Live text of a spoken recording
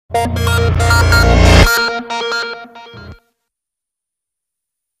From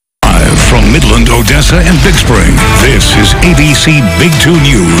Midland, Odessa, and Big Spring, this is ABC Big 2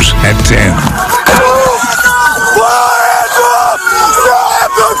 News at 10.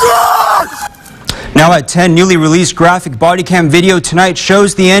 Now at 10, newly released graphic body cam video tonight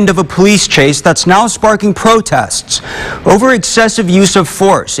shows the end of a police chase that's now sparking protests over excessive use of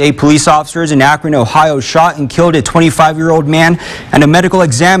force. 8 police officers in Akron, Ohio shot and killed a 25-year-old man, and a medical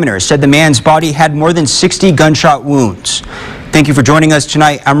examiner said the man's body had more than 60 gunshot wounds. Thank you for joining us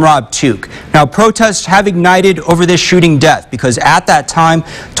tonight. I'm Rob Tuke. Now, protests have ignited over this shooting death because at that time,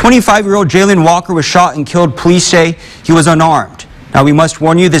 25-year-old Jalen Walker was shot and killed. Police say he was unarmed. Now, we must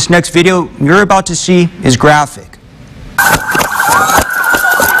warn you, this next video you're about to see is graphic.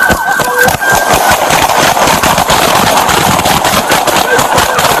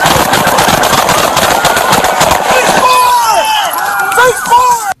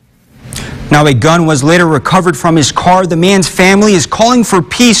 Now, a gun was later recovered from his car. The man's family is calling for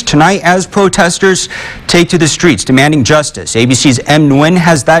peace tonight as protesters take to the streets demanding justice. ABC's M. Nguyen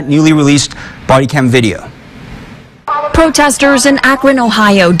has that newly released body cam video. Protesters in Akron,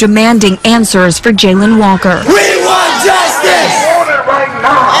 Ohio demanding answers for Jalen Walker. We want justice! We want it right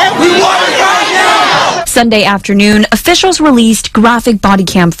now! We want it right now! Sunday afternoon, officials released graphic body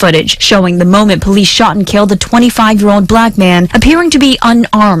cam footage showing the moment police shot and killed a 25-year-old black man appearing to be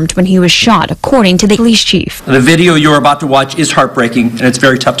unarmed when he was shot, according to the police chief. The video you're about to watch is heartbreaking, and it's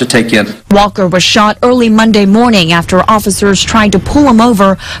very tough to take in. Walker was shot early Monday morning after officers tried to pull him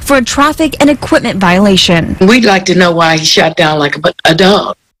over for a traffic and equipment violation. We'd like to know why he shot down like a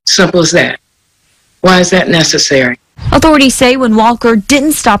dog. Simple as that. Why is that necessary? Authorities say when Walker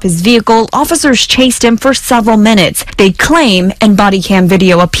didn't stop his vehicle, officers chased him for several minutes. They claim, and body cam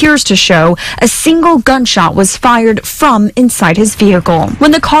video appears to show, a single gunshot was fired from inside his vehicle. When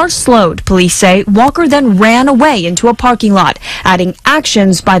the car slowed, police say Walker then ran away into a parking lot, adding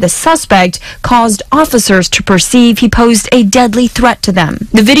actions by the suspect caused officers to perceive he posed a deadly threat to them.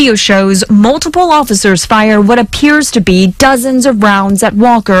 The video shows multiple officers fire what appears to be dozens of rounds at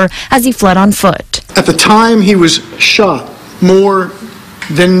Walker as he fled on foot. At the time he was shot, more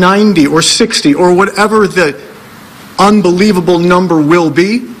than 90 or 60 or whatever the unbelievable number will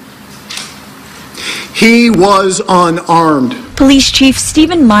be, he was unarmed. Police Chief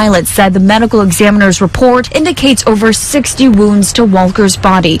Stephen Milet said the medical examiner's report indicates over 60 wounds to Walker's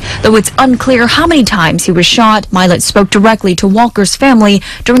body. Though it's unclear how many times he was shot, Milet spoke directly to Walker's family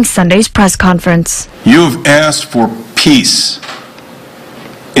during Sunday's press conference. You've asked for peace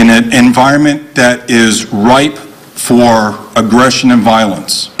in an environment that is ripe for aggression and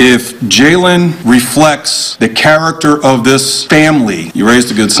violence. If Jalen reflects the character of this family, you raised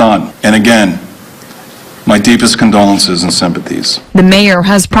a good son. And again, my deepest condolences and sympathies. The mayor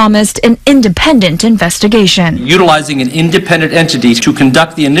has promised an independent investigation. Utilizing an independent entity to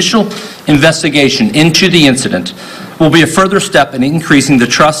conduct the initial investigation into the incident will be a further step in increasing the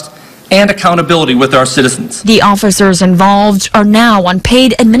trust and accountability with our citizens. The officers involved are now on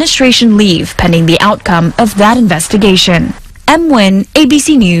paid administration leave pending the outcome of that investigation. M. Nguyen,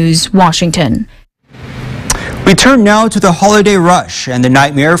 ABC News, Washington. We turn now to the holiday rush and the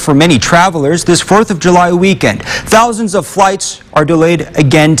nightmare for many travelers this 4th of July weekend. Thousands of flights are delayed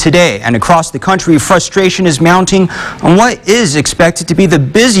again today, and across the country, frustration is mounting on what is expected to be the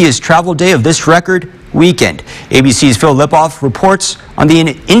busiest travel day of this record weekend. ABC's Phil Lipoff reports on the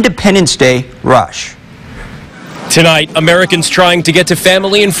Independence Day rush. Tonight, Americans trying to get to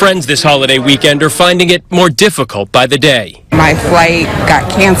family and friends this holiday weekend are finding it more difficult by the day. My flight got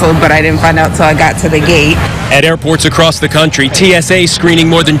canceled, but I didn't find out till I got to the gate. At airports across the country, TSA screening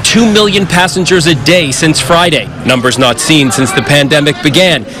more than 2 million passengers a day since Friday. Numbers not seen since the pandemic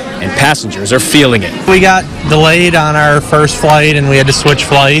began, and passengers are feeling it. We got delayed on our first flight, and we had to switch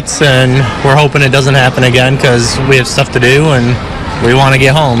flights, and we're hoping it doesn't happen again because we have stuff to do, and we want to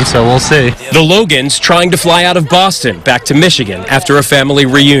get home, so we'll see. The Logans trying to fly out of Boston back to Michigan after a family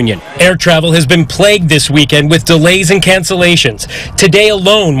reunion. Air travel has been plagued this weekend with delays and cancellations. Today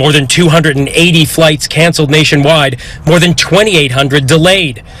alone, more than 280 flights canceled nationwide, more than 2,800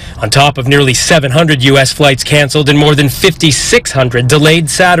 delayed. On top of nearly 700 U.S. flights canceled and more than 5,600 delayed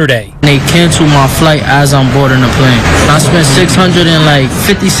Saturday. They canceled my flight as I'm boarding the plane. I spent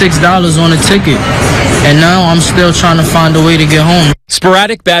 $656 on a ticket, and now I'm still trying to find a way to get home.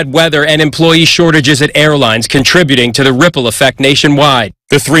 Sporadic bad weather and employee shortages at airlines contributing to the ripple effect nationwide.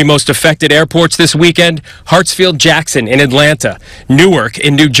 The three most affected airports this weekend: Hartsfield-Jackson in Atlanta, Newark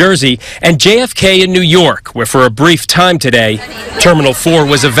in New Jersey, and JFK in New York, where for a brief time today, Terminal 4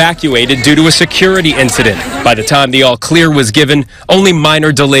 was evacuated due to a security incident. By the time the all-clear was given, only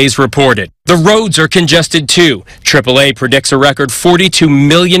minor delays reported. The roads are congested too. AAA predicts a record 42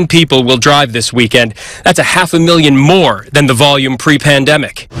 million people will drive this weekend. That's 500,000 more than the volume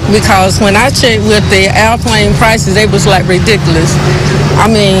pre-pandemic. Because when I checked with the airplane prices, they was like ridiculous. I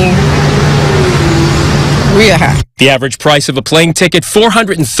mean, real high. The average price of a plane ticket,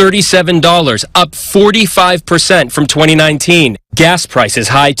 $437, up 45% from 2019. Gas prices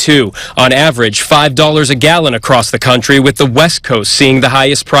high too. On average, $5 a gallon across the country, with the West Coast seeing the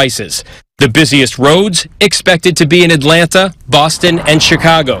highest prices. The busiest roads expected to be in Atlanta, Boston, and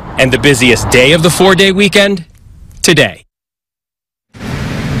Chicago. And the busiest day of the 4-day weekend, today.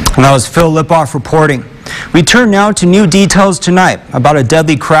 And that was Phil Lipoff reporting. We turn now to new details tonight about a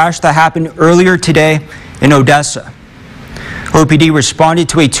deadly crash that happened earlier today in Odessa. OPD responded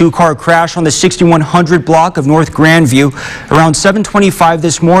to a two-car crash on the 6100 block of North Grandview around 7:25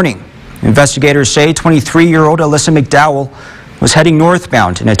 this morning. Investigators say 23-year-old Alyssa McDowell was heading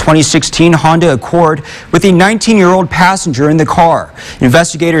northbound in a 2016 Honda Accord with a 19-year-old passenger in the car.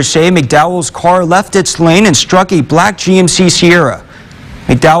 Investigators say McDowell's car left its lane and struck a black GMC Sierra.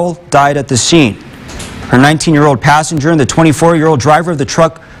 McDowell died at the scene. Her 19-year-old passenger and the 24-year-old driver of the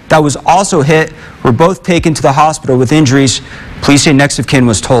truck that was also hit were both taken to the hospital with injuries. Police say next of kin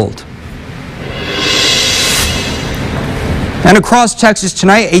was told. And across Texas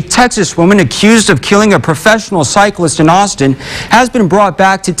tonight, a Texas woman accused of killing a professional cyclist in Austin has been brought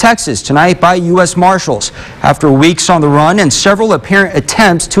back to Texas tonight by U.S. Marshals after weeks on the run and several apparent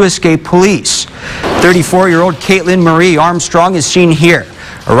attempts to escape police. 34-year-old Caitlin Marie Armstrong is seen here,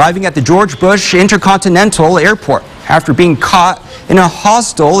 arriving at the George Bush Intercontinental Airport after being caught in a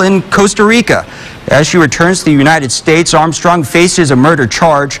hostel in Costa Rica. As she returns to the United States, Armstrong faces a murder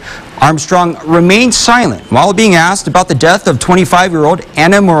charge. Armstrong remained silent while being asked about the death of 25-year-old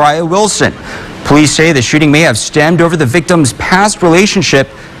Anna Mariah Wilson. Police say the shooting may have stemmed over the victim's past relationship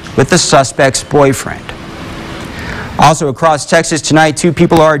with the suspect's boyfriend. Also across Texas tonight, 2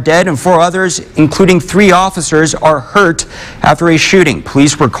 people are dead and 4 others, including 3 officers, are hurt after a shooting.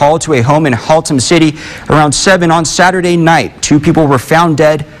 Police were called to a home in Haltom City around 7 on Saturday night. 2 people were found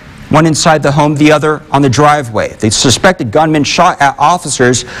dead, one inside the home, the other on the driveway. The suspected gunman shot at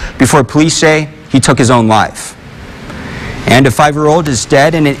officers before police say he took his own life. And a 5-year-old is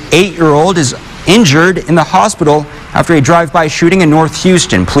dead and an 8-year-old is injured in the hospital after a drive-by shooting in North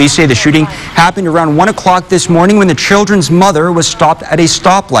Houston. Police say the shooting happened around 1 o'clock this morning when the children's mother was stopped at a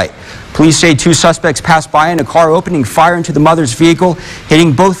stoplight. Police say 2 suspects passed by in a car, opening fire into the mother's vehicle,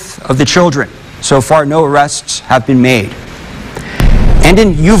 hitting both of the children. So far, no arrests have been made. And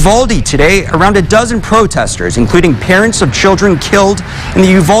in Uvalde today, around a dozen protesters, including parents of children killed in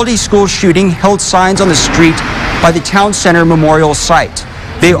the Uvalde school shooting, held signs on the street by the town center memorial site.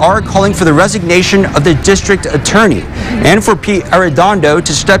 They are calling for the resignation of the district attorney and for Pete Arredondo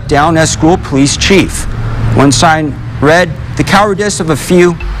to step down as school police chief. One sign read, "The cowardice of a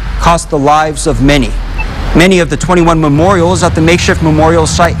few cost the lives of many." Many of the 21 memorials at the makeshift memorial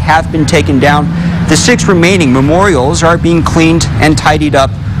site have been taken down. The 6 remaining memorials are being cleaned and tidied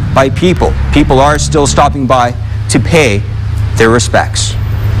up by people. People are still stopping by to pay their respects.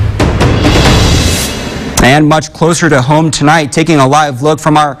 And much closer to home tonight, taking a live look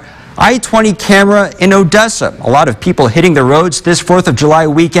from our I-20 camera in Odessa. A lot of people hitting the roads this 4th of July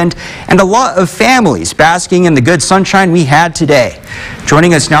weekend and a lot of families basking in the good sunshine we had today.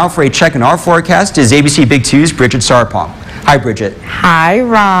 Joining us now for a check in our forecast is ABC Big 2's Bridget Sarpong. Hi, Bridget. Hi,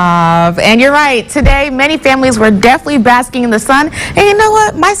 Rob. And you're right. Today, many families were definitely basking in the sun. And you know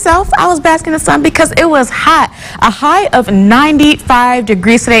what? Myself, I was basking in the sun because it was hot. A high of 95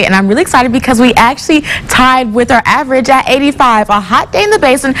 degrees today. And I'm really excited because we actually tied with our average at 85. A hot day in the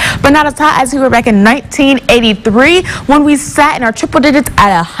basin, but not as hot as we were back in 1983 when we sat in our triple digits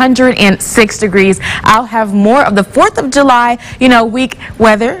at 106 degrees. I'll have more of the 4th of July, week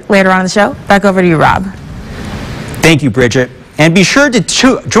weather later on in the show. Back over to you, Rob. Thank you, Bridget. And be sure to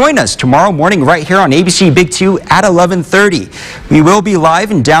join us tomorrow morning right here on ABC Big 2 at 11:30. We will be live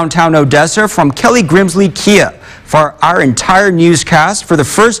in downtown Odessa from Kelly Grimsley Kia for our entire newscast for the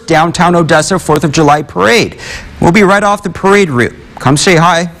first downtown Odessa 4th of July parade. We'll be right off the parade route. Come say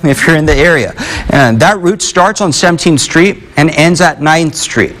hi if you're in the area. And that route starts on 17th Street and ends at 9th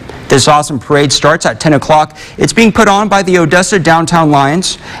Street. This awesome parade starts at 10 o'clock. It's being put on by the Odessa Downtown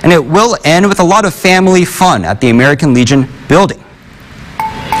Lions, and it will end with a lot of family fun at the American Legion building.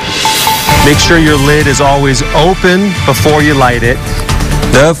 Make sure your lid is always open before you light it.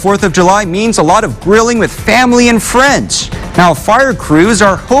 The 4th of July means a lot of grilling with family and friends. Now, fire crews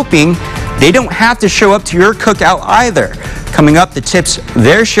are hoping they don't have to show up to your cookout either. Coming up, the tips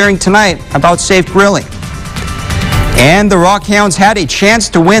they're sharing tonight about safe grilling. And the Rockhounds had a chance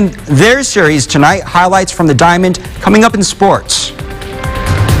to win their series tonight. Highlights from the Diamond coming up in sports.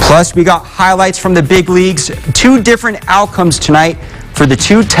 Plus, we got highlights from the big leagues. 2 different outcomes tonight for the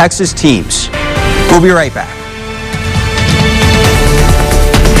 2 Texas teams. We'll be right back.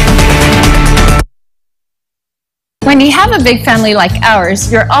 When you have a big family like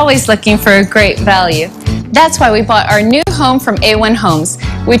ours, you're always looking for a great value. That's why we bought our new home from A1 Homes.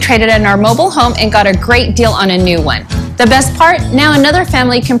 We traded in our mobile home and got a great deal on a new one. The best part, now another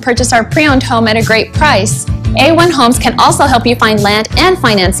family can purchase our pre-owned home at a great price. A1 Homes can also help you find land and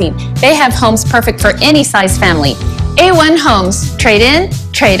financing. They have homes perfect for any size family. A1 Homes, trade in,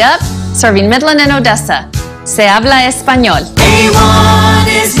 trade up, serving Midland and Odessa. Se habla español. A1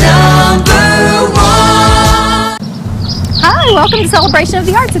 is number 1. Hi, welcome to Celebration of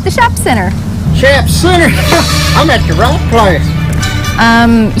the Arts at the Shop Center. Shop Center? I'm at the wrong place.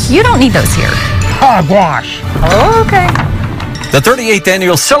 You don't need those here. Hogwash. Oh, okay. The 38th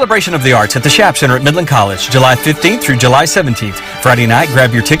Annual Celebration of the Arts at the Shop Center at Midland College, July 15th through July 17th. Friday night,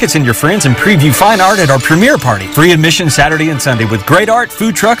 grab your tickets and your friends and preview fine art at our premiere party. Free admission Saturday and Sunday with great art,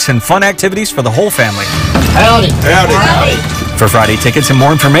 food trucks, and fun activities for the whole family. Howdy. Howdy. Howdy. For Friday tickets and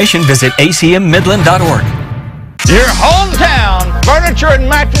more information, visit acmmidland.org. Your hometown furniture and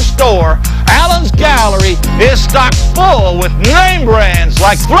mattress store, Allen's Gallery, is stocked full with name brands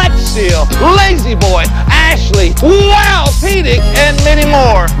like Flex Seal, Lazy Boy, Ashley, Wow-Pedic, and many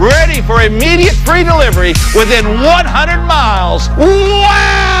more. Ready for immediate free delivery within 100 miles.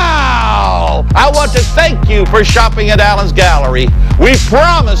 Wow! I want to thank you for shopping at Allen's Gallery. We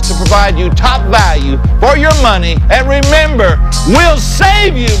promise to provide you top value for your money. And remember, we'll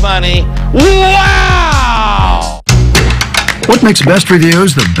save you money. Wow! What makes Best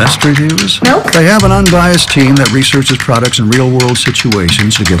Reviews the best reviews? Nope. They have an unbiased team that researches products in real-world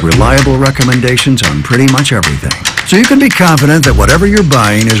situations to give reliable recommendations on pretty much everything. So you can be confident that whatever you're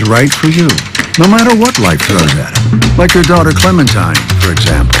buying is right for you, no matter what life throws at it. Like your daughter Clementine, for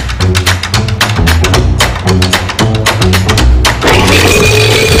example.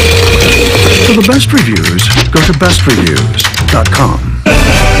 For the best reviews, go to bestreviews.com.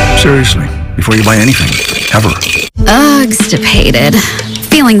 Seriously, before you buy anything, ever. Ugh-stipated.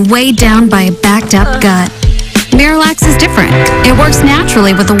 Feeling weighed down by a backed-up gut. Miralax is different. It works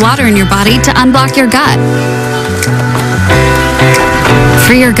naturally with the water in your body to unblock your gut.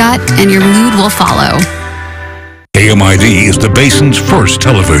 Free your gut and your mood will follow. KMID is the Basin's first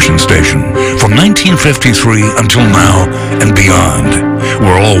television station. From 1953 until now and beyond.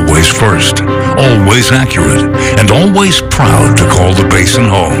 We're always first, always accurate, and always proud to call the Basin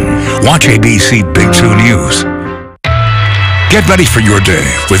home. Watch ABC Big 2 News. Get ready for your day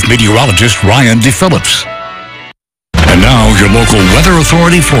with meteorologist Ryan DePhillips. And now, your local Weather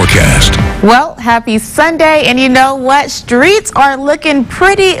Authority forecast. Well, happy Sunday, and you know what? Streets are looking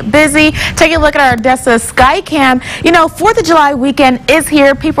pretty busy. Take a look at our Odessa Skycam. You know, 4th of July weekend is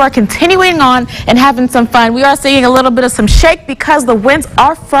here. People are continuing on and having some fun. We are seeing a little bit of some shake because the winds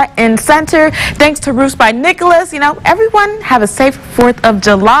are front and center. Thanks to Roofs by Nicholas. You know, everyone have a safe 4th of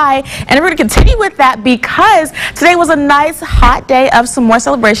July. And we're going to continue with that because today was a nice hot day of some more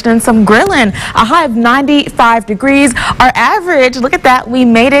celebration and some grilling. A high of 95 degrees. Our average, look at that, we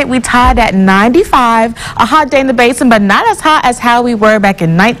made it. We tied at 95. A hot day in the Basin, but not as hot as how we were back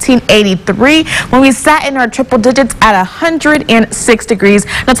in 1983 when we sat in our triple digits at 106 degrees.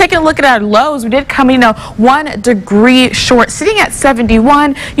 Now, taking a look at our lows, we did come, 1 degree short, sitting at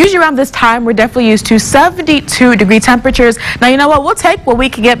 71. Usually around this time, we're definitely used to 72-degree temperatures. Now, you know what? We'll take what we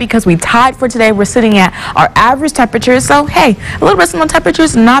can get because we tied for today. We're sitting at our average temperatures. So, hey, a little bit similar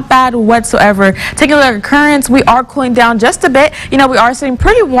temperatures, not bad whatsoever. Taking a look at our currents, we are cooling down just a bit. We are sitting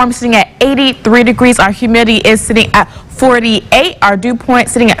pretty warm, sitting at 83 degrees. Our humidity is sitting at 48. Our dew point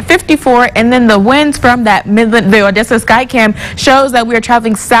sitting at 54. And then the winds from that Midland, the Odessa Skycam shows that we are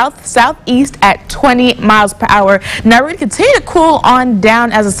traveling southeast at 20 miles per hour. Now we're going to continue to cool on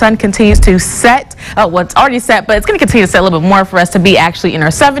down as the sun continues to set. Well, it's already set, but it's going to continue to set a little bit more for us to be actually in our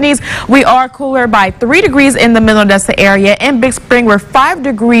 70s. We are cooler by 3 degrees in the Midland Odessa area. In Big Spring, we're 5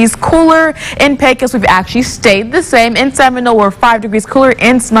 degrees cooler. In Pecos, we've actually stayed the same. In Seminole, we're 5 degrees cooler.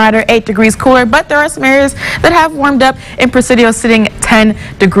 In Snyder, 8 degrees. degrees cooler, but there are some areas that have warmed up, and Presidio sitting 10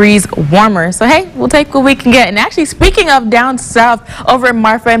 degrees warmer. So hey, we'll take what we can get. And actually, speaking of down south, over in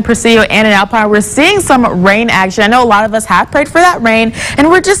Marfa and Presidio and in Alpine, we're seeing some rain action. I know a lot of us have prayed for that rain, and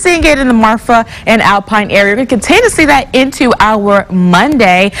we're just seeing it in the Marfa and Alpine area. We're going to continue to see that into our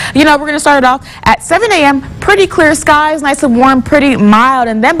Monday. You know, we're going to start it off at 7 a.m. Pretty clear skies, nice and warm, pretty mild.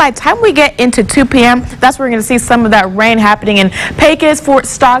 And then by the time we get into 2 p.m., that's where we're going to see some of that rain happening in Pecos, Fort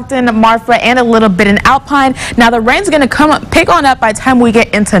Stockton, Marfa, and a little bit in Alpine. Now, the rain's going to pick on up by the time we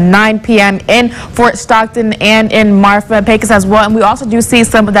get into 9 p.m. in Fort Stockton and in Marfa and Pecos as well. And we also do see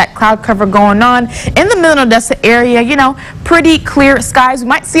some of that cloud cover going on in the middle Odessa area. You know, pretty clear skies. We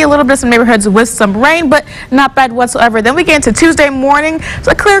might see a little bit of some neighborhoods with some rain, but not bad whatsoever. Then we get into Tuesday morning. It's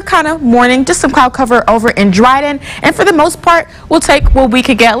a clear kind of morning, just some cloud cover over in Dryden. And for the most part, we'll take what we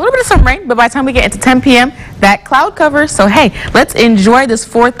could get. A little bit of some rain, but by the time we get into 10 p.m., that cloud cover. So hey, let's enjoy this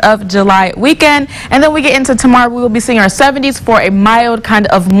 4th of July weekend. And then we get into tomorrow, we will be seeing our 70s for a mild kind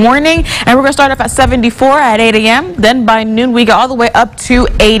of morning. And we're going to start off at 74 at 8 a.m. Then by noon, we go all the way up to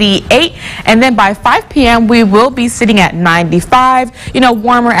 88. And then by 5 p.m., we will be sitting at 95. You know,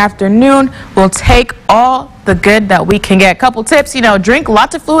 warmer afternoon. We'll take all the good that we can get. A couple tips, you know, drink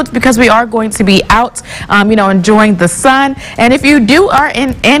lots of fluids because we are going to be out, you know, enjoying the sun. And if you are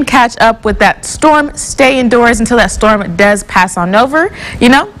in and catch up with that storm, stay indoors until that storm does pass on over. You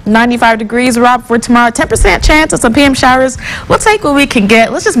know, 95 degrees, Rob, for tomorrow. 10% chance of some PM showers. We'll take what we can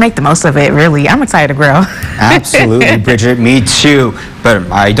get. Let's just make the most of it, really. I'm excited to grill. Absolutely, Bridget. Me too.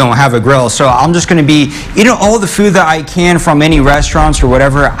 But I don't have a grill, so I'm just going to be eating all the food that I can from any restaurants or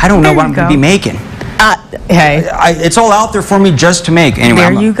whatever. I don't know what I'm going to be making. Hey, it's all out there for me just to make. Anyway,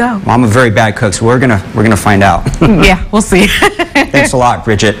 there you go. I'm a very bad cook, so we're gonna find out. Yeah, we'll see. Thanks a lot,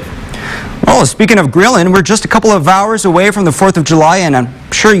 Bridget. Well, speaking of grilling, we're just a couple of hours away from the 4th of July, and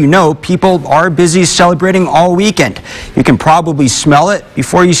I'm sure you know people are busy celebrating all weekend. You can probably smell it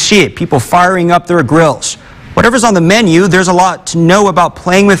before you see it. People firing up their grills. Whatever's on the menu, there's a lot to know about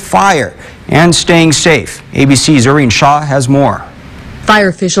playing with fire and staying safe. ABC's Irene Shaw has more. Fire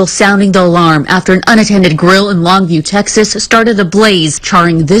officials sounding the alarm after an unattended grill in Longview, Texas started a blaze,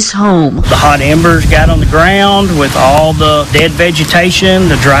 charring this home. The hot embers got on the ground with all the dead vegetation,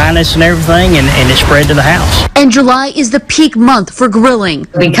 the dryness and everything, and it spread to the house. And July is the peak month for grilling.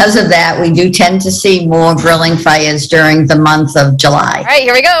 Because of that, we do tend to see more grilling fires during the month of July. All right,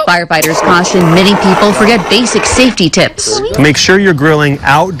 here we go. Firefighters caution many people forget basic safety tips. Make sure you're grilling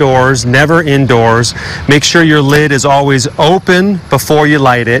outdoors, never indoors. Make sure your lid is always open before you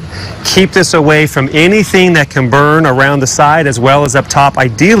light it. Keep this away from anything that can burn around the side as well as up top,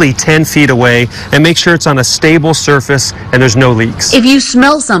 ideally 10 feet away, and make sure it's on a stable surface and there's no leaks. If you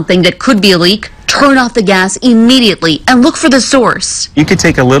smell something that could be a leak, turn off the gas immediately and look for the source. You could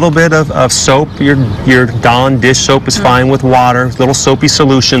take a little bit of soap, your Dawn dish soap is fine with water, little soapy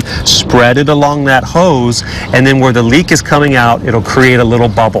solution, spread it along that hose, and then where the leak is coming out, it'll create a little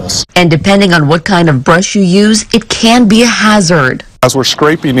bubbles. And depending on what kind of brush you use, it can be a hazard. As we're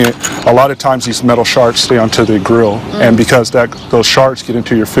scraping it, a lot of times these metal shards stay onto the grill, and because those shards get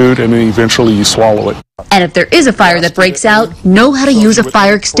into your food, and then eventually you swallow it. And if there is a fire that breaks out, know how to use a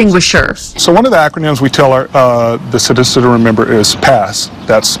fire extinguisher. So one of the acronyms we tell the citizens to remember is PASS.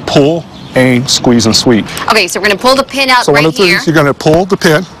 That's pull, aim, squeeze, and sweep. Okay, so we're going to pull the pin out so right one of the here. things, you're going to pull the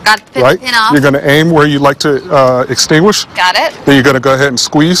pin. Got the pin, right? pin off. You're going to aim where you'd like to extinguish. Got it. Then you're going to go ahead and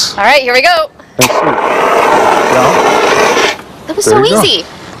squeeze. All right, here we go. And sweep. That was so easy.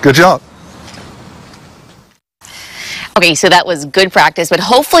 Good job. Okay, so that was good practice, but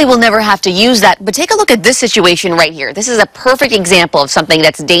hopefully we'll never have to use that. But take a look at this situation right here. This is a perfect example of something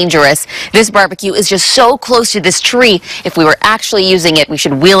that's dangerous. This barbecue is just so close to this tree. If we were actually using it, we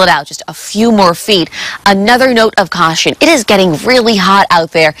should wheel it out just a few more feet. Another note of caution, it is getting really hot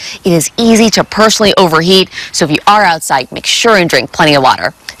out there. It is easy to personally overheat, so if you are outside, make sure and drink plenty of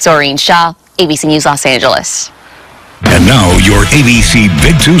water. So Irene Shaw, ABC News, Los Angeles. And now, your ABC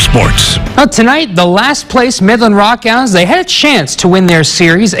Big 2 Sports. Well, tonight, the last place Midland Rockhounds, they had a chance to win their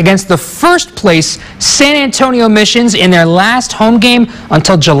series against the first place San Antonio Missions in their last home game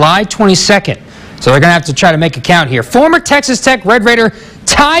until July 22nd. So they're going to have to try to make a count here. Former Texas Tech Red Raider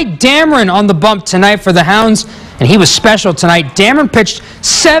Ty Dameron on the bump tonight for the Hounds, and he was special tonight. Dameron pitched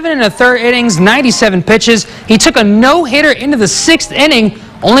 7 1/3 innings, 97 pitches. He took a no-hitter into the 6th inning,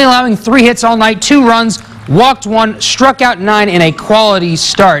 only allowing 3 hits all night, 2 runs, walked 1, struck out 9 in a quality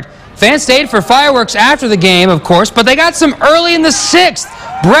start. Fans stayed for fireworks after the game, of course, but they got some early in the 6th.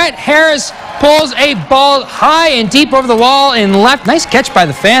 Brett Harris pulls a ball high and deep over the wall and left. Nice catch by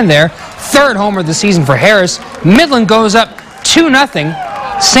the fan there. 3rd homer of the season for Harris. Midland goes up 2-0.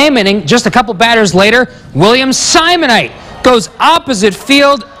 Same inning, just a couple batters later, William Simonite goes opposite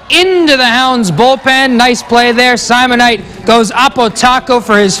field into the Hounds bullpen. Nice play there. Simonite goes apotaco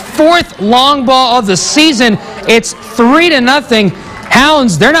for his 4th long ball of the season. It's 3-0.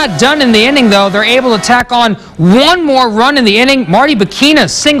 Hounds, they're not done in the inning, though. They're able to tack on one more run in the inning. Marty Bikina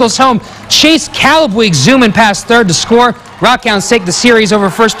singles home. Chase Calabweek zooming past third to score. Rockhounds take the series over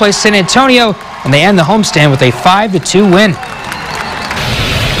first place San Antonio, and they end the homestand with a 5-2 win.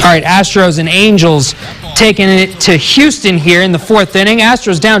 All right, Astros and Angels taking it to Houston here in the 4th inning.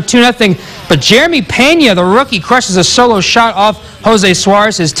 Astros down 2-0, but Jeremy Pena, the rookie, crushes a solo shot off Jose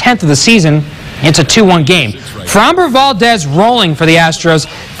Suarez, his 10th of the season. It's a 2-1 game. Framber Valdez rolling for the Astros.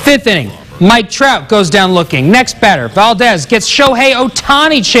 5th inning, Mike Trout goes down looking. Next batter, Valdez gets Shohei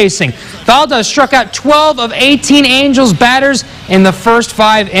Ohtani chasing. Valdez struck out 12 of 18 Angels batters in the first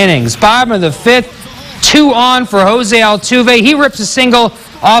 5 innings. Bottom of the 5th, 2 on for Jose Altuve. He rips a single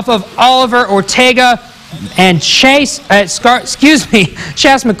off of Oliver Ortega. And Chas McCormick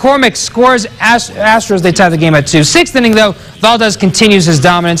scores. Astros, they tie the game at 2. 6th inning, though, Valdez continues his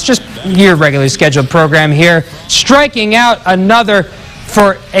dominance. Just your regularly scheduled program here. Striking out another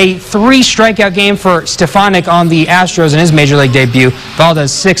for a 3-strikeout game for Stefanik on the Astros in his Major League debut.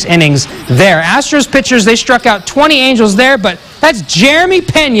 Valdez 6 innings there. Astros pitchers, they struck out 20 Angels there, but that's Jeremy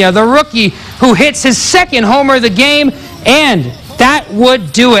Pena, the rookie, who hits his 2nd homer of the game, and that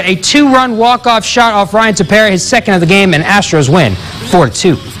would do it. A 2-run walk-off shot off Ryan Tepera, his 2nd of the game, and Astros win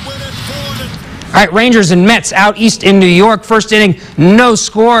 4-2. All right, Rangers and Mets out east in New York. 1st inning, no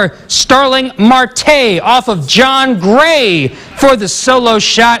score. Starling Marte off of John Gray for the solo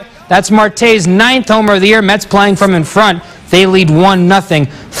shot. That's Marte's 9th homer of the year. Mets playing from in front. They lead 1-0.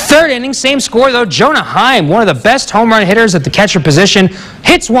 3rd inning, same score though. Jonah Heim, one of the best home run hitters at the catcher position,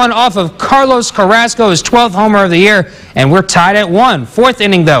 hits one off of Carlos Carrasco, his 12th homer of the year, and we're tied at 1. 4th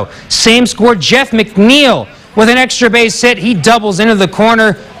inning though, same score. Jeff McNeil with an extra base hit. He doubles into the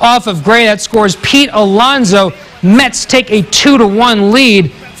corner off of Gray. That scores Pete Alonso. Mets take a 2-1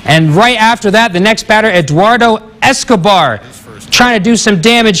 lead, and right after that, the next batter, Eduardo Escobar, trying to do some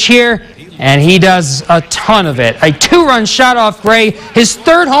damage here. And he does a ton of it. A 2-run shot off Gray, his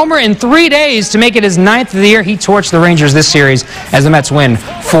 3rd homer in 3 days to make it his 9th of the year. He torched the Rangers this series as the Mets win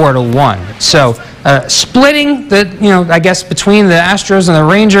 4-1. So splitting the, I guess between the Astros and the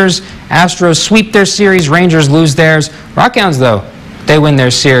Rangers. Astros sweep their series, Rangers lose theirs. Rockhounds, though, they win their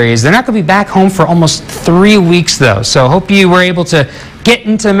series. They're not going to be back home for almost 3 weeks, though. So hope you were able to get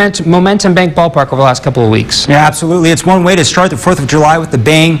into Momentum Bank Ballpark over the last couple of weeks. Yeah, absolutely. It's one way to start the 4th of July with the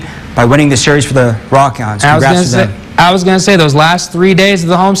bang by winning the series for the Rockhounds. Congrats to them. I was going to say those last 3 days of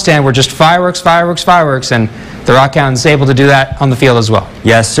the homestand were just fireworks, fireworks, fireworks, and the Rockhounds able to do that on the field as well.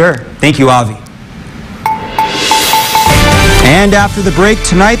 Yes, sir. Thank you, Avi. And after the break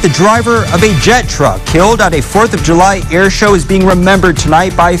tonight, the driver of a jet truck killed at a 4th of July air show is being remembered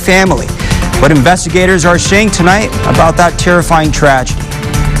tonight by family. What investigators are saying tonight about that terrifying tragedy.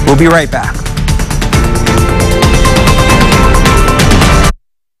 We'll be right back.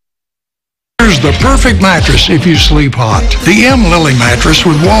 Here's the perfect mattress if you sleep hot. The M Lily mattress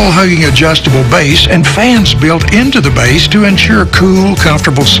with wall-hugging adjustable base and fans built into the base to ensure cool,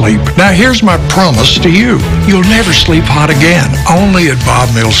 comfortable sleep. Now here's my promise to you. You'll never sleep hot again, only at Bob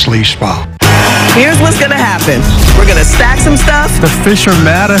Mills Sleep Spa. Here's what's gonna happen. We're gonna stack some stuff. The fish are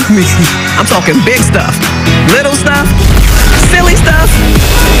mad at me. I'm talking big stuff, little stuff, silly stuff,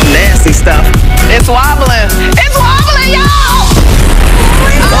 nasty stuff. It's wobbling. It's wobbling, y'all!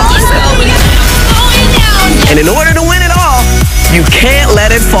 And in order to win it all, you can't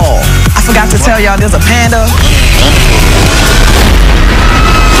let it fall. I forgot to tell y'all there's a panda.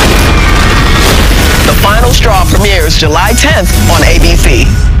 The Final Straw premieres July 10th on ABC.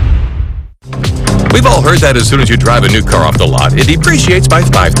 We've all heard that as soon as you drive a new car off the lot, it depreciates by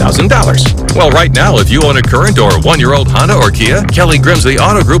 $5,000. Well, right now, if you own a current or one-year-old Honda or Kia, Kelly Grimsley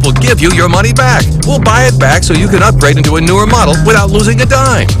Auto Group will give you your money back. We'll buy it back so you can upgrade into a newer model without losing a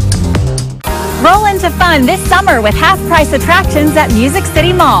dime. Roll into fun this summer with half-price attractions at Music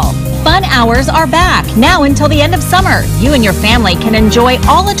City Mall. Fun hours are back, now until the end of summer. You and your family can enjoy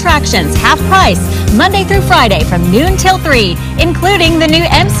all attractions half price, Monday through Friday from noon till 3, including the new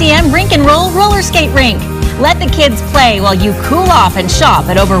MCM Rink and Roll roller skate rink. Let the kids play while you cool off and shop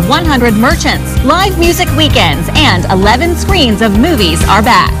at over 100 merchants. Live music weekends and 11 screens of movies are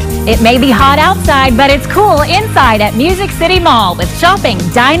back. It may be hot outside, but it's cool inside at Music City Mall with shopping,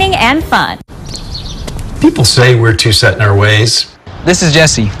 dining, and fun. People say we're too set in our ways. This is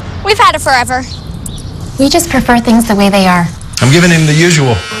Jesse. We've had it forever. We just prefer things the way they are. I'm giving him the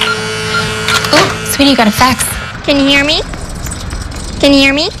usual. Oh, sweetie, you got a fax. Can you hear me? Can you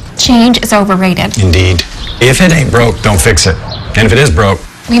hear me? Change is overrated. Indeed. If it ain't broke, don't fix it. And if it is broke,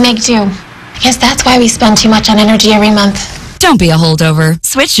 We make do. Because that's why we spend too much on energy every month. Don't be a holdover.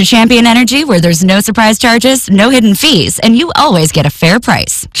 Switch to Champion Energy where there's no surprise charges, no hidden fees, and you always get a fair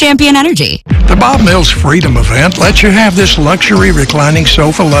price. Champion Energy. The Bob Mills Freedom Event lets you have this luxury reclining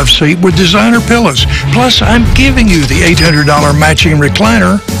sofa love seat with designer pillows. Plus, I'm giving you the $800 matching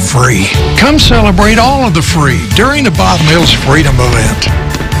recliner free. Come celebrate all of the free during the Bob Mills Freedom Event.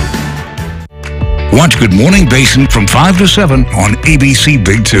 Watch Good Morning Basin from 5 to 7 on ABC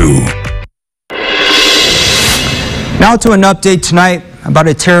Big 2. Now to an update tonight about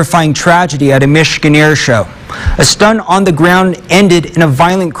a terrifying tragedy at a Michigan air show. A stunt on the ground ended in a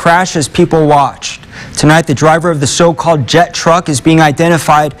violent crash as people watched. Tonight, the driver of the so-called jet truck is being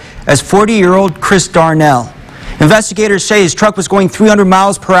identified as 40-year-old Chris Darnell. Investigators say his truck was going 300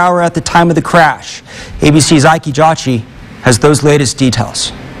 miles per hour at the time of the crash. ABC's Ike Jachi has those latest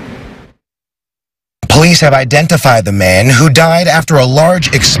details. Police have identified the man who died after a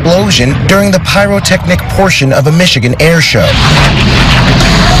large explosion during the pyrotechnic portion of a Michigan air show.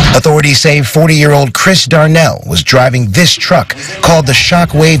 Authorities say 40-year-old Chris Darnell was driving this truck called the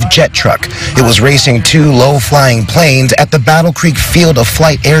Shockwave Jet Truck. It was racing two low-flying planes at the Battle Creek Field of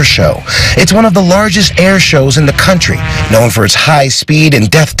Flight Air Show. It's one of the largest air shows in the country, known for its high speed and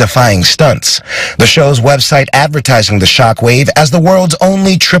death-defying stunts. The show's website advertising the Shockwave as the world's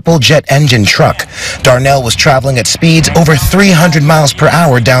only triple-jet engine truck. Darnell was traveling at speeds over 300 miles per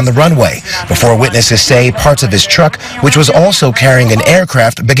hour down the runway before witnesses say parts of his truck, which was also carrying an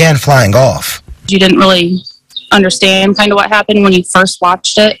aircraft, began flying off. You didn't really understand kind of what happened when you first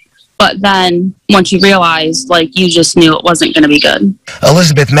watched it, but then once you realized, like, you just knew it wasn't going to be good.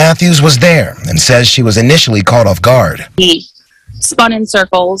 Elizabeth Matthews was there and says she was initially caught off guard. He spun in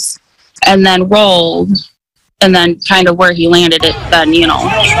circles and then rolled, and then kind of where he landed it then, you know,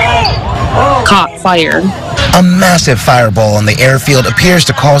 caught fire. A massive fireball on the airfield appears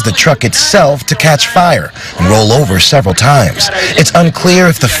to cause the truck itself to catch fire and roll over several times. It's unclear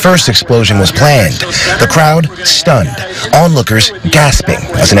if the first explosion was planned. The crowd stunned, onlookers gasping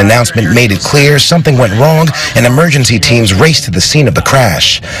as an announcement made it clear something went wrong and emergency teams raced to the scene of the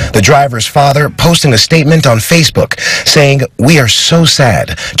crash. The driver's father posting a statement on Facebook saying, "We are so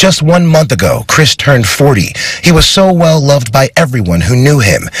sad. Just 1 month ago, Chris turned 40. He was so well loved by everyone who knew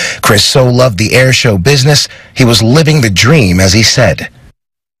him. Chris so loved the air show business. He was living the dream," as he said.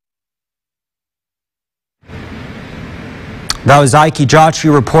 That was Ike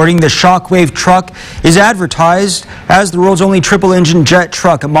Jachi reporting. The Shockwave truck is advertised as the world's only triple-engine jet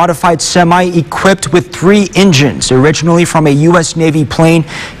truck, a modified semi equipped with 3 engines, originally from a U.S. Navy plane,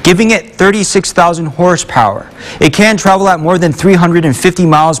 giving it 36,000 horsepower. It can travel at more than 350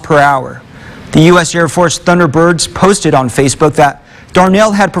 miles per hour. The U.S. Air Force Thunderbirds posted on Facebook that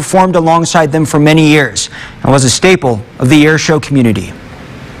Darnell had performed alongside them for many years and was a staple of the air show community.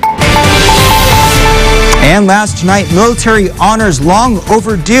 And last tonight, military honors long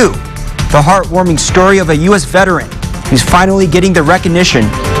overdue. The heartwarming story of a U.S. veteran who's finally getting the recognition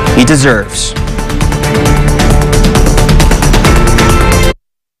he deserves.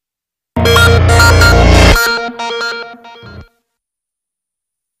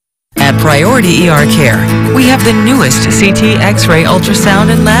 At Priority ER Care, we have the newest CT, X-ray, ultrasound,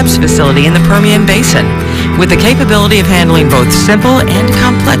 and labs facility in the Permian Basin, with the capability of handling both simple and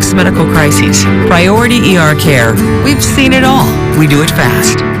complex medical crises. Priority ER Care, we've seen it all. We do it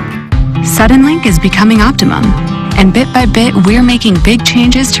fast. Suddenlink is becoming Optimum, and bit by bit, we're making big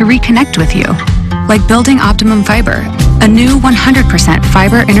changes to reconnect with you, like building Optimum Fiber, a new 100%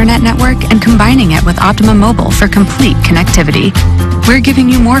 fiber internet network, and combining it with Optimum Mobile for complete connectivity. We're giving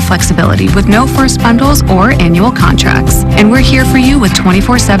you more flexibility with no forced bundles or annual contracts. And we're here for you with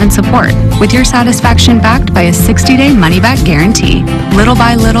 24/7 support, with your satisfaction backed by a 60-day money-back guarantee. Little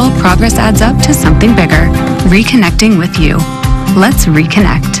by little, progress adds up to something bigger. Reconnecting with you. Let's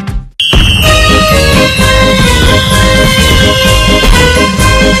reconnect.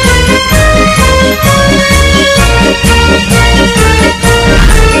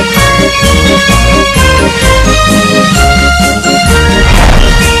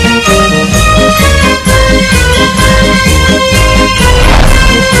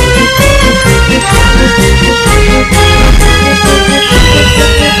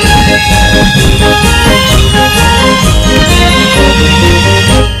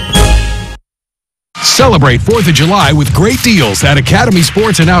 Celebrate 4th of July with great deals at Academy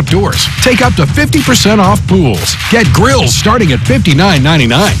Sports and Outdoors. Take up to 50% off pools. Get grills starting at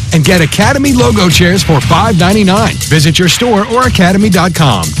 $59.99 and get Academy logo chairs for $5.99. Visit your store or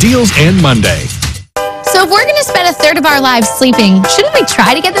academy.com. Deals end Monday. So So if we're going to spend a third of our lives sleeping, shouldn't we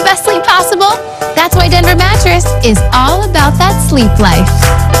try to get the best sleep possible? That's why Denver Mattress is all about that sleep life.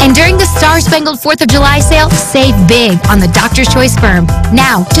 And during the Star-Spangled 4th of July sale, save big on the Doctor's Choice Firm.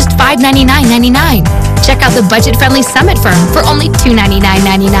 Now, just $599.99. Check out the budget-friendly Summit Firm for only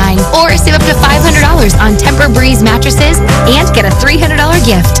 $299.99. Or save up to $500 on Temper Breeze mattresses and get a $300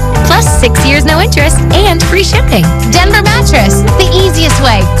 gift. Plus 6 years no interest and free shipping. Denver Mattress, the easiest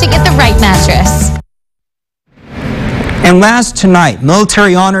way to get the right mattress. And last tonight,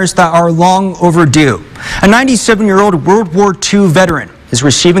 military honors that are long overdue. A 97-year-old World War II veteran is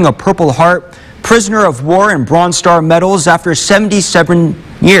receiving a Purple Heart, Prisoner of War, and Bronze Star medals after 77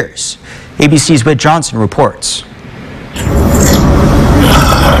 years. ABC's Whit Johnson reports.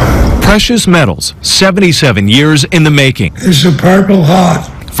 Precious medals, 77 years in the making. It's a Purple Heart.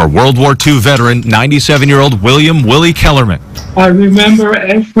 For World War II veteran, 97-year-old Willie Kellerman. I remember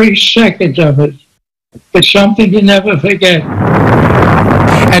every second of it. It's something you never forget.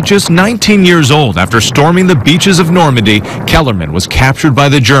 At just 19 years old, after storming the beaches of Normandy, Kellerman was captured by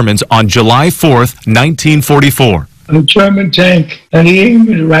the Germans on July 4th, 1944. A German tank, and he aimed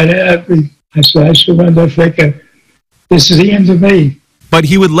it right at me. I said, I surrender, figure. This is the end of me. But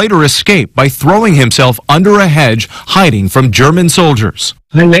he would later escape by throwing himself under a hedge, hiding from German soldiers.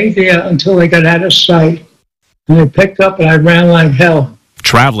 I lay there until they got out of sight, and they picked up, and I ran like hell.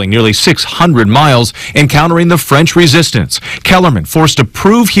 Traveling nearly 600 miles, encountering the French resistance, Kellerman forced to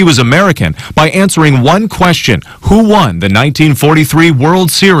prove he was American by answering one question: who won the 1943 World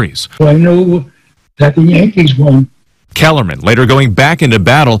Series? I knew that the Yankees won. Kellerman later going back into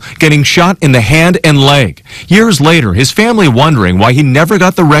battle, getting shot in the hand and leg. Years later, his family wondering why he never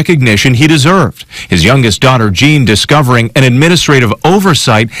got the recognition he deserved. His youngest daughter, Jean, discovering an administrative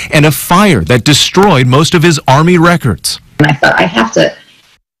oversight and a fire that destroyed most of his Army records. And I thought, I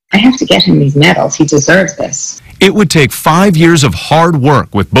have to get him these medals. He deserves this. It would take 5 years of hard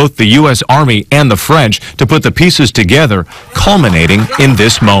work with both the U.S. Army and the French to put the pieces together, culminating in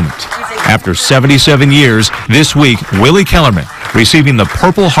this moment. After 77 years, this week, Willie Kellerman receiving the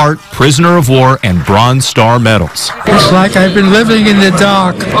Purple Heart, Prisoner of War, and Bronze Star medals. It's like I've been living in the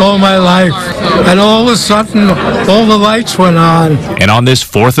dark all my life, and all of a sudden, all the lights went on. And on this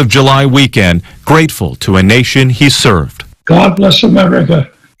 4th of July weekend, grateful to a nation he served. God bless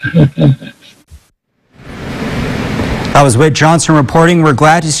America. That was Whit Johnson reporting. We're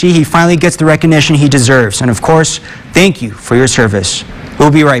glad to see he finally gets the recognition he deserves. And of course, thank you for your service. We'll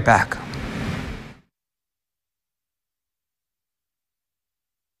be right back.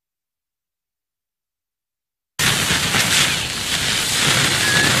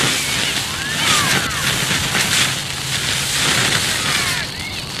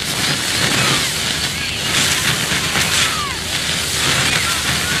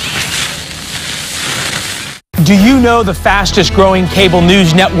 Do you know the fastest growing cable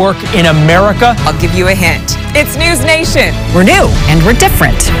news network in America? I'll give you a hint. It's News Nation. We're new and we're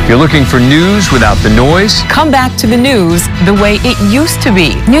different. You're looking for news without the noise? Come back to the news the way it used to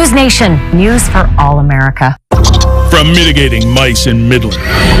be. News Nation, news for all America. From mitigating mice in Midland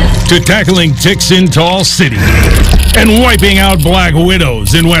to tackling ticks in Tall City and wiping out black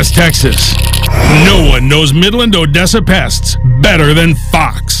widows in West Texas, no one knows Midland Odessa pests better than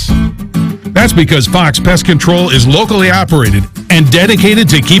Fox. That's because Fox Pest Control is locally operated and dedicated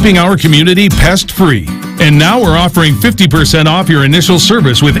to keeping our community pest-free. And now we're offering 50% off your initial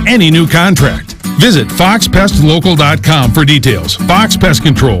service with any new contract. Visit foxpestlocal.com for details. Fox Pest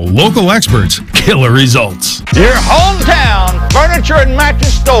Control, local experts, killer results. Your hometown furniture and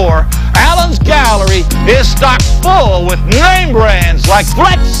mattress store, Allen's Gallery, is stocked full with name brands like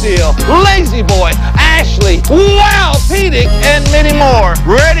Flex Seal, Lazy Boy, Ashley, Wowpedic, and many more.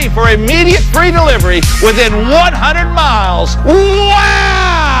 Ready for immediate free delivery within 100 miles.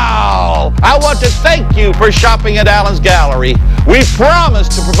 Wow! I want to thank you for shopping at Allen's Gallery. We promise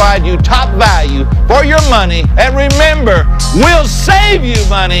to provide you top value for your money, and remember, we'll save you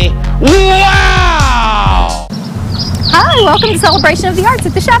money. Wow! Hi, welcome to Celebration of the Arts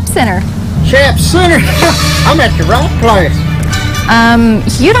at the Shop Center. Shop Center? I'm at the right place.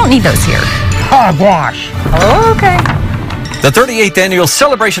 You don't need those here. Hogwash. Oh, okay. The 38th Annual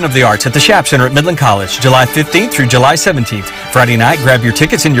Celebration of the Arts at the Shap Center at Midland College, July 15th through July 17th. Friday night, grab your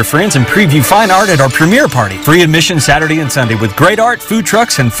tickets and your friends and preview fine art at our premiere party. Free admission Saturday and Sunday with great art, food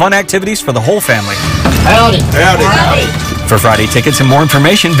trucks, and fun activities for the whole family. Howdy. Howdy. Howdy. For Friday tickets and more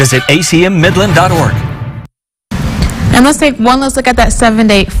information, visit acmmidland.org. And let's take one last look at that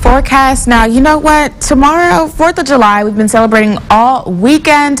 7-day forecast. Now, you know what? Tomorrow, 4th of July, we've been celebrating all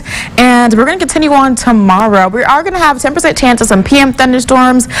weekend, and we're going to continue on tomorrow. We are going to have 10% chance of some PM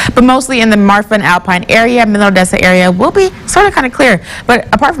thunderstorms, but mostly in the Marfa and Alpine area. Middle Odessa area will be sort of kind of clear. But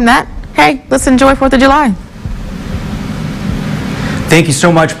apart from that, hey, let's enjoy 4th of July. Thank you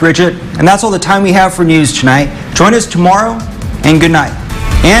so much, Bridget. And that's all the time we have for news tonight. Join us tomorrow, and good night.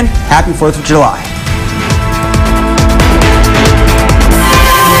 And happy 4th of July.